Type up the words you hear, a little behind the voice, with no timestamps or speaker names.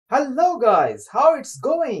Hello guys, how it's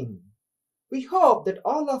going? We hope that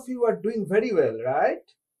all of you are doing very well, right?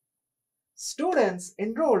 Students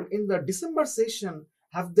enrolled in the December session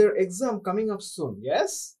have their exam coming up soon,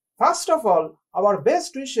 yes? First of all, our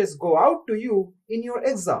best wishes go out to you in your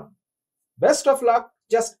exam. Best of luck,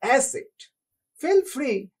 just as it. Feel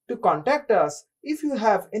free to contact us if you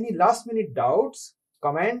have any last minute doubts,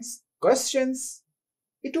 comments, questions.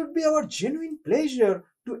 It would be our genuine pleasure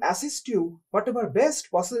to assist you whatever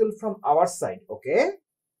best possible from our side, okay?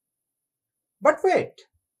 But wait,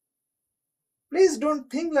 please don't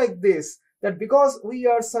think like this that because we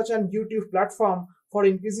are such an YouTube platform for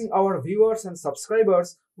increasing our viewers and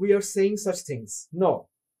subscribers, we are saying such things. No,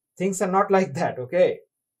 things are not like that, okay?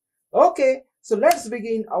 Okay, so let's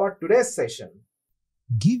begin our today's session.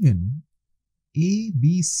 Given A,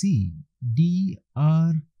 B, C, D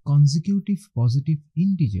are consecutive positive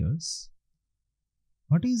integers,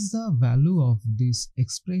 what is the value of this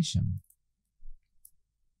expression?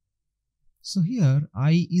 So here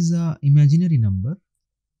I is a imaginary number.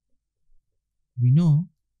 We know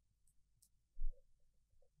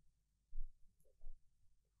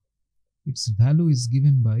its value is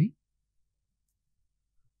given by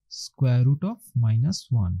square root of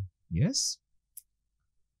 -1. Yes.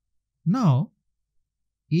 Now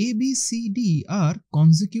A, B, C, D are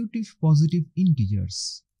consecutive positive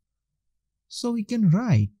integers. So we can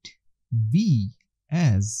write B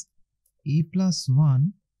as A plus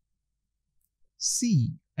 1,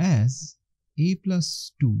 C as A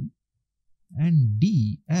plus 2 and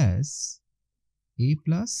D as A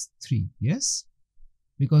plus 3. Yes,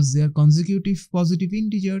 because they are consecutive positive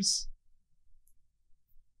integers.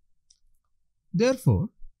 Therefore,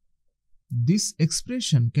 this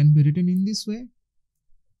expression can be written in this way.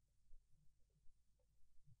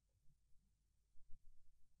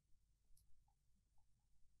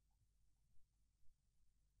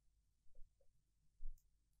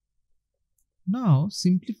 Now,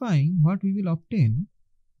 simplifying, what we will obtain?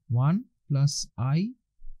 1 plus I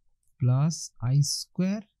plus I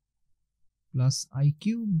square plus I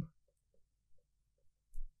cube.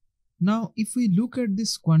 Now, if we look at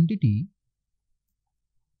this quantity,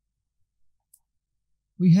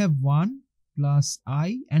 we have 1 plus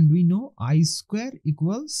I, and we know I square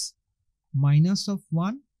equals minus of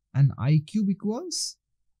 1 and I cube equals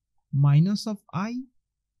minus of I.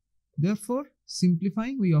 Therefore,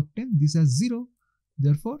 simplifying, we obtain this as 0.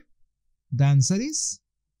 Therefore, the answer is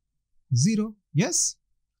 0. Yes,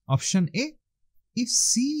 option A. If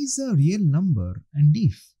C is a real number and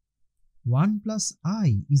if 1 plus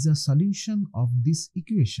I is a solution of this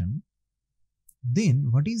equation,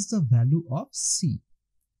 then what is the value of C?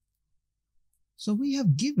 So we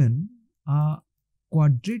have given a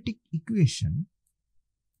quadratic equation.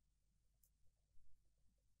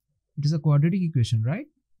 It is a quadratic equation, right?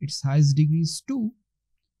 Its highest degree is 2.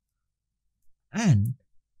 And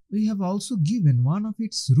we have also given one of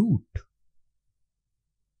its root.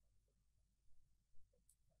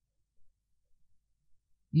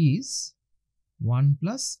 Is 1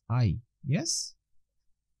 plus I. Yes?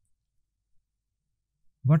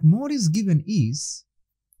 What more is given is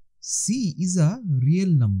C is a real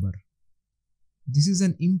number. This is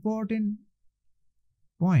an important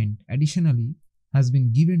point additionally has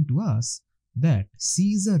been given to us, that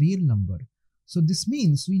C is a real number. So this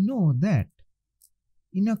means we know that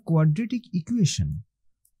in a quadratic equation,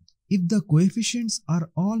 if the coefficients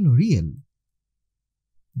are all real,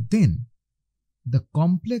 then the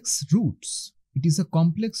complex roots, it is a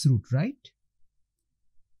complex root, right,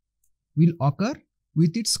 will occur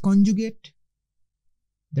with its conjugate.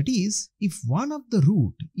 That is, if one of the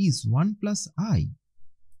root is 1 plus I,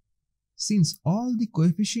 since all the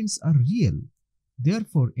coefficients are real,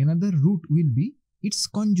 therefore another root will be its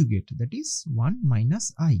conjugate, that is 1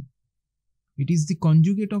 minus I. It is the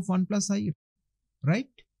conjugate of 1 plus I,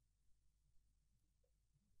 right?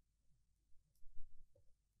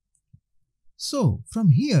 So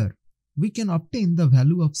from here we can obtain the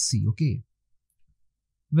value of C, okay?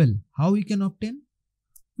 Well, how we can obtain?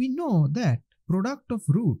 We know that product of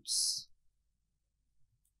roots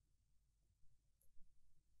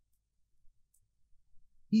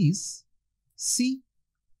is C.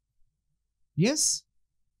 Yes?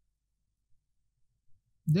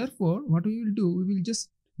 Therefore, what we will do, we will just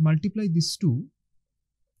multiply these two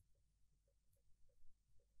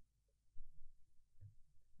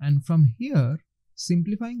and from here,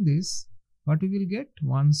 simplifying this, what we will get?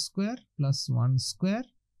 1 square plus 1 square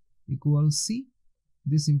equals C.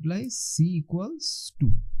 This implies C equals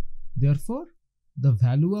 2. Therefore, the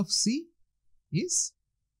value of C is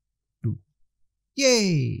 2.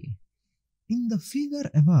 Yay! In the figure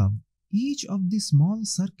above, each of the small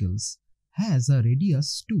circles has a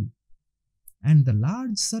radius 2 and the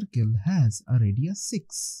large circle has a radius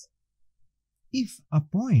 6. If a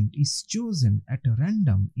point is chosen at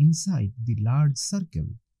random inside the large circle,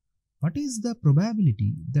 what is the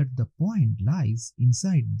probability that the point lies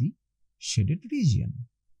inside the shaded region?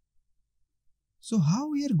 So how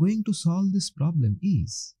we are going to solve this problem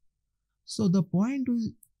is, so the point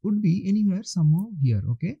would be anywhere somehow here,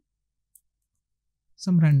 okay?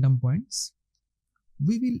 Some random points.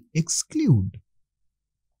 We will exclude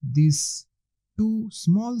this 2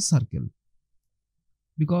 small circle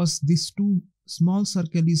because this 2 small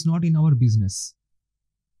circle is not in our business.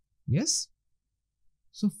 Yes?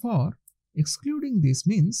 So for excluding this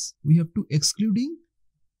means we have to excluding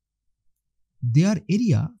their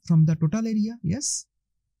area from the total area. Yes?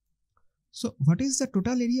 So what is the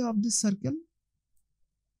total area of this circle?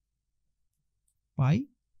 Pi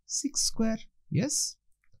 6 square. Yes?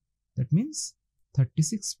 That means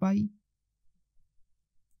 36 pi.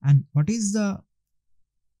 And what is the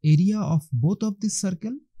area of both of this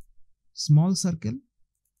circle? Small circle.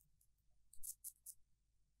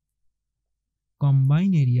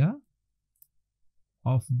 Combined area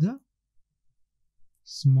of the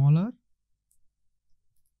smaller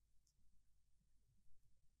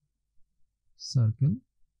circle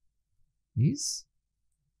is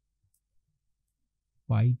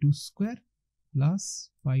pi 2 square plus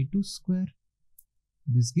pi 2 square.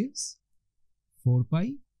 This gives 4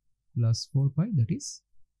 pi plus 4 pi, that is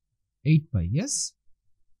 8 pi. Yes?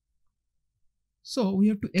 So we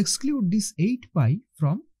have to exclude this 8 pi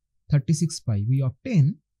from 36 pi. We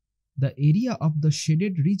obtain the area of the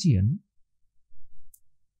shaded region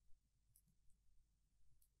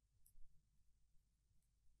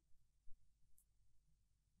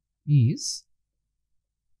is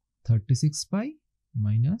 36 pi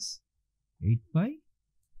minus 8 pi.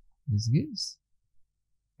 This gives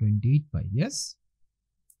 28 pi. Yes?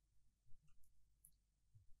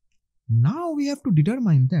 Now we have to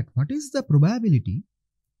determine that what is the probability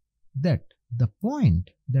that the point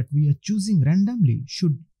that we are choosing randomly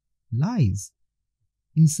should lies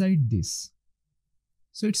inside this.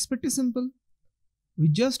 So it's pretty simple. We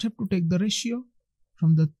just have to take the ratio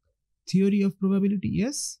from the theory of probability.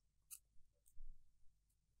 Yes?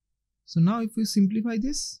 So now if we simplify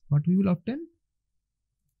this, what we will obtain?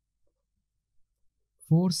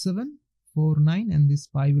 4, 7, 4, 9 and this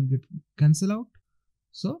pi will get cancel out.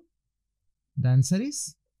 So the answer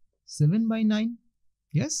is 7 by 9.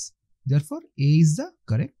 Yes? Therefore, A is the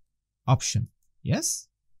correct option. Yes?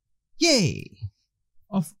 Yay!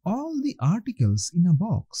 Of all the articles in a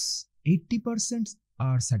box, 80%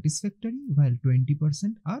 are satisfactory while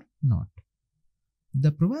 20% are not.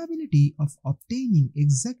 The probability of obtaining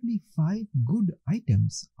exactly 5 good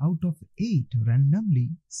items out of 8 randomly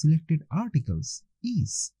selected articles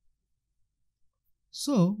is.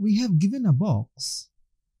 So we have given a box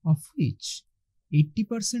of which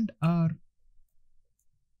 80% are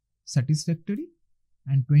satisfactory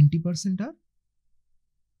and 20% are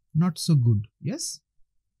not so good. Yes?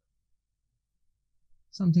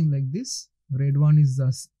 Something like this. Red one is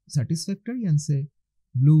the satisfactory and say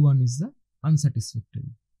blue one is the unsatisfactory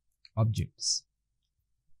objects.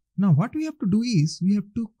 Now what we have to do is we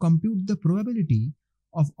have to compute the probability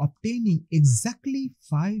of obtaining exactly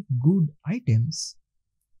 5 good items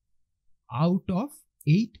out of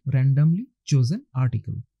 8 randomly chosen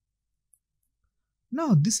articles.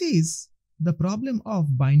 Now this is the problem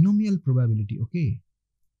of binomial probability. Okay.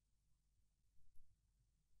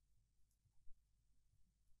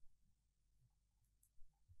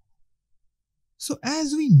 So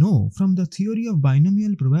as we know from the theory of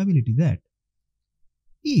binomial probability that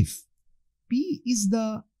if P is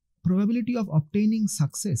the probability of obtaining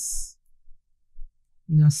success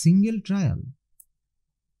in a single trial,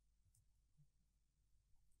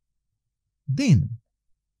 then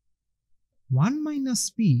 1 minus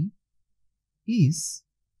P is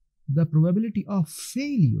the probability of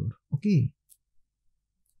failure, okay,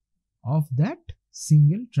 of that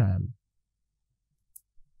single trial.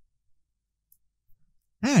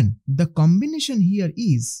 And the combination here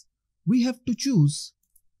is we have to choose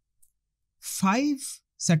 5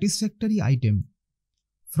 satisfactory items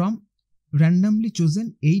from randomly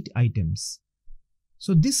chosen 8 items.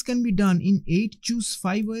 So this can be done in 8 choose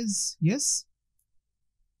 5 ways. Yes?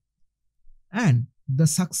 And the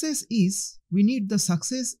success is, we need the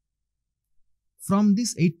success from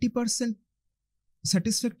this 80%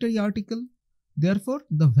 satisfactory article. Therefore,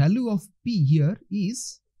 the value of P here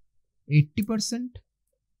is 80%.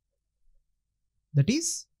 That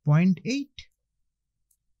is 0.8.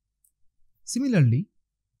 Similarly,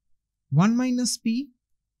 1 minus P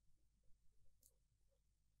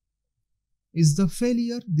is the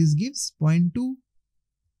failure. This gives 0.2.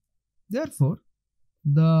 Therefore,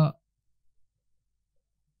 the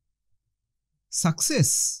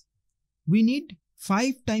success, we need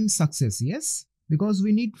 5 times success, yes, because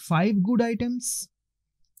we need 5 good items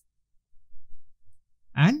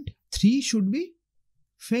and 3 should be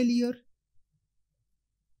failure.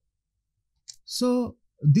 So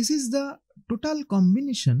this is the total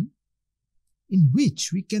combination in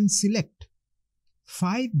which we can select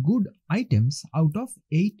 5 good items out of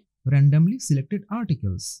 8 randomly selected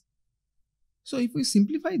articles. So if we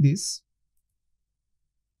simplify this,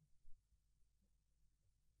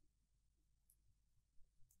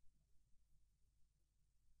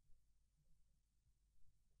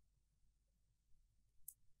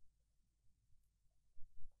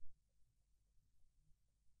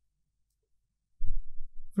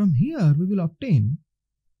 from here we will obtain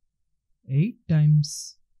 8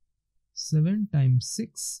 times 7 times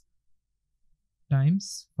 6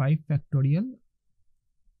 times 5 factorial.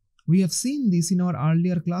 We have seen this in our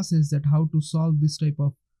earlier classes, that how to solve this type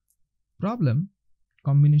of problem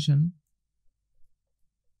combination.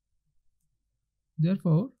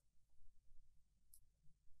 Therefore,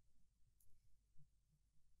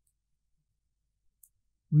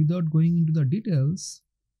 without going into the details,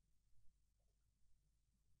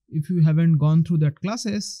 if you haven't gone through that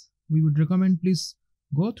classes, we would recommend please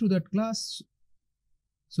go through that class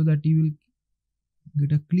so that you will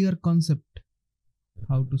get a clear concept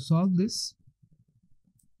how to solve this.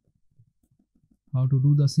 How to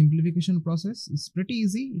do the simplification process is pretty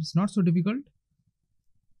easy, it's not so difficult.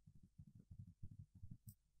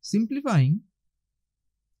 Simplifying,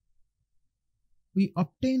 we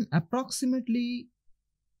obtain approximately,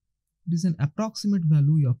 it is an approximate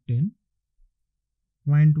value we obtain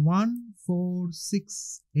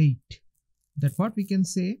 0.1468. That's what we can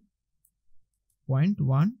say,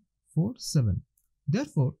 0.147.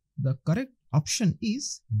 Therefore, the correct option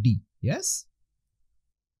is D. Yes?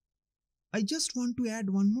 I just want to add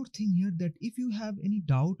one more thing here, that if you have any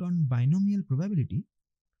doubt on binomial probability,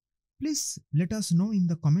 please let us know in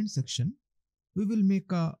the comment section. We will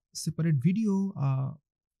make a separate video, a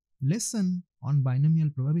lesson on binomial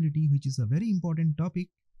probability, which is a very important topic.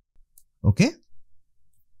 Okay?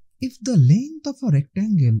 If the length of a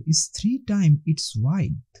rectangle is 3 times its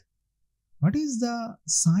width, what is the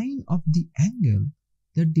sign of the angle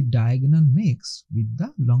that the diagonal makes with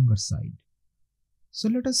the longer side? So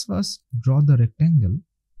let us first draw the rectangle.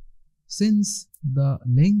 Since the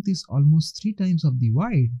length is almost 3 times of the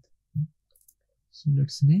width, so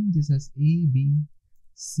let's name this as A, B,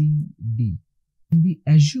 C, D. And we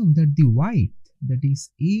assume that the width, that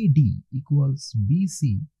is AD, equals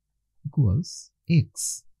BC equals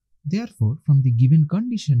X. Therefore, from the given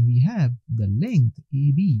condition, we have the length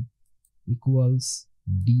AB equals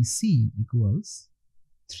DC equals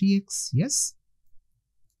 3x. Yes?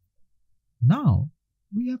 Now,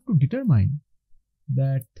 we have to determine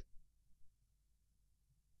that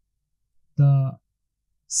the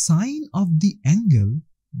sine of the angle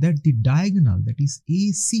that the diagonal, that is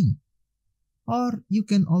AC, or you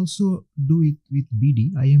can also do it with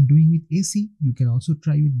BD. I am doing with AC. You can also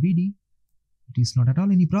try with BD. It is not at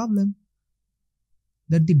all any problem,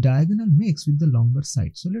 that the diagonal makes with the longer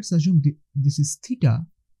side. So let's assume this is theta.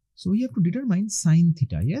 So we have to determine sine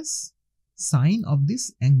theta. Yes, sine of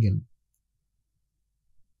this angle.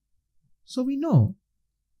 So we know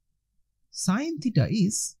sine theta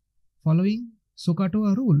is, following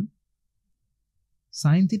SOHCAHTOA rule,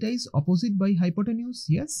 sine theta is opposite by hypotenuse.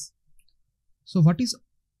 Yes. So what is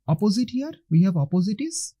opposite here? We have opposite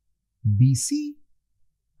is BC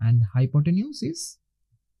and hypotenuse is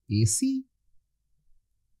AC.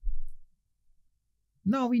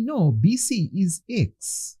 Now we know BC is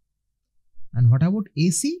X. And what about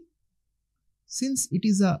AC? Since it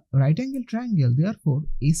is a right angle triangle, therefore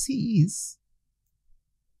AC is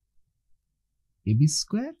AB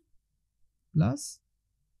square plus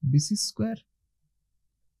BC square.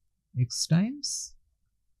 X times,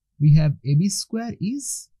 we have AB square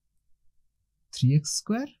is 3x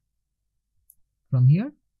square from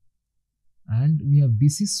here, and we have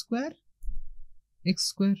BC square x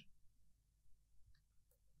square.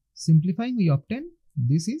 Simplifying, we obtain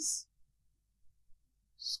this is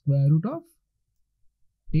square root of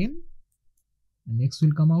 10 and x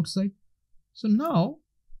will come outside. So now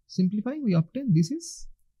simplifying, we obtain this is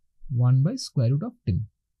 1 by square root of 10.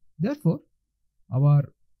 Therefore,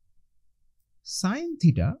 our sine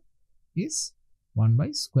theta is 1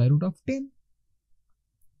 by square root of 10.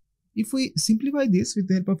 If we simplify this with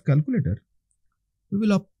the help of calculator, we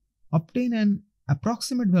will obtain an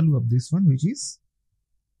approximate value of this one, which is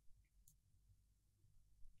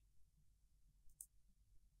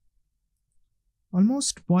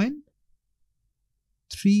almost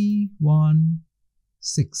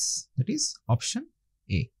 0.316. That is option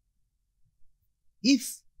A.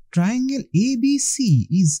 If triangle ABC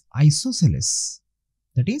is isosceles,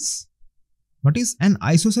 that is, what is an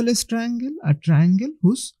isosceles triangle? A triangle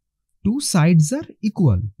whose two sides are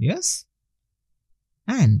equal, yes?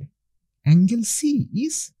 And angle C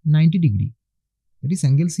is 90 degree. That is,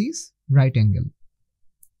 angle C is right angle.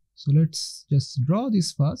 So let's just draw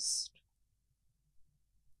this first.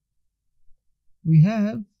 We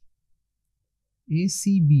have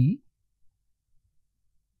ACB,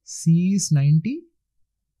 C is 90.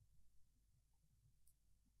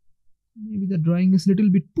 Maybe the drawing is a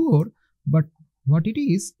little bit poor, but what it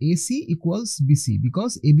is, AC equals BC,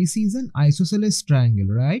 because ABC is an isosceles triangle,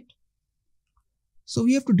 right? So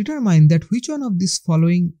we have to determine that which one of this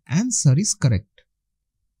following answer is correct.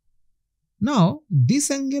 Now this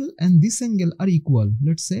angle and this angle are equal,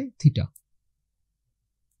 let's say theta.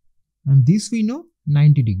 And this we know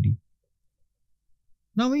 90 degree.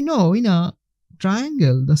 Now we know in a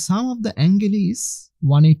triangle the sum of the angle is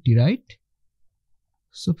 180, right?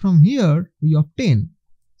 So from here we obtain,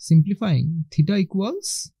 simplifying, theta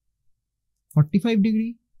equals 45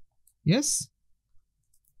 degree. Yes.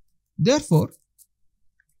 Therefore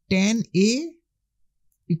tan A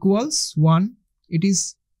equals 1. It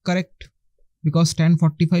is correct because tan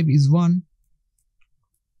 45 is 1.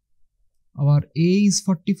 Our A is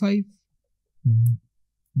 45.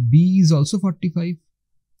 B is also 45.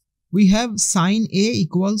 We have sin A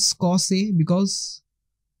equals cos A because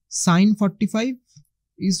sin 45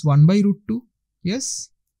 is 1 by root 2. Yes.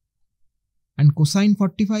 And cosine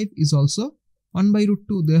 45 is also 1 by root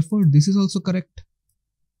 2. Therefore, this is also correct.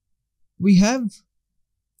 We have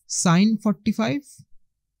sin 45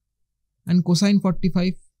 and cosine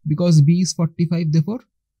 45 because B is 45. Therefore,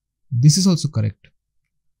 this is also correct.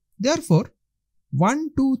 Therefore,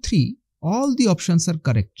 1, 2, 3, all the options are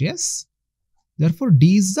correct. Yes. Therefore,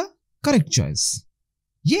 D is the correct choice.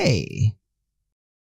 Yay!